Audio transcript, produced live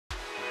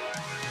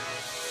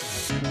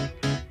My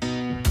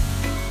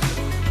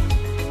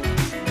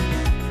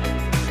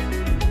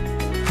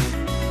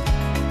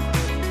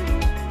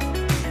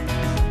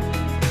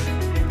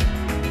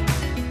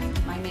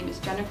name is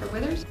Jennifer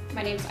Withers.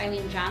 My name is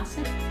Eileen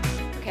Johnson.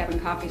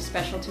 Cabin Coffee is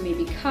special to me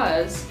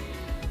because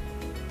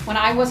when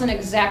I wasn't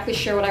exactly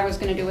sure what I was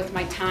going to do with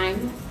my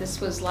time,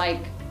 this was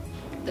like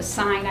the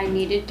sign I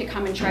needed to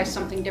come and try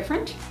something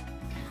different.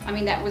 I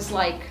mean, that was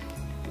like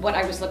what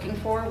I was looking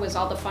for, was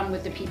all the fun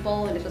with the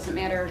people, and it doesn't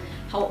matter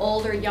how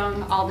old or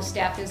young all the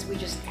staff is, we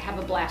just have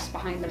a blast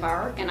behind the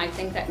bar, and I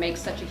think that makes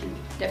such a huge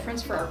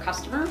difference for our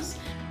customers.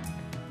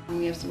 And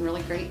we have some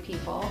really great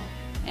people,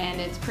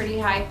 and it's pretty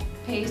high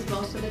paced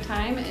most of the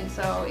time, and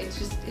so it's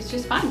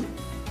just fun.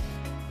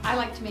 I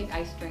like to make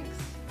iced drinks.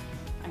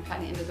 I'm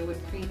kind of into the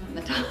whipped cream on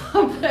the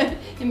top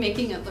and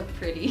making it look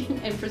pretty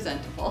and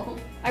presentable.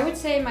 I would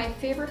say my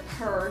favorite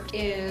part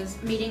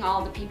is meeting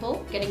all the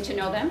people, getting to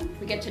know them.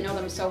 We get to know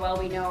them so well,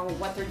 we know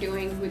what they're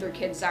doing, who their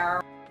kids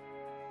are.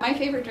 My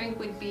favorite drink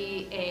would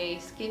be a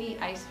skinny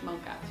iced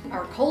mocha.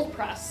 Our cold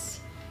press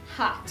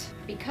hot,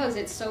 because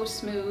it's so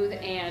smooth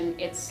and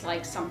it's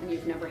like something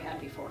you've never had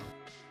before.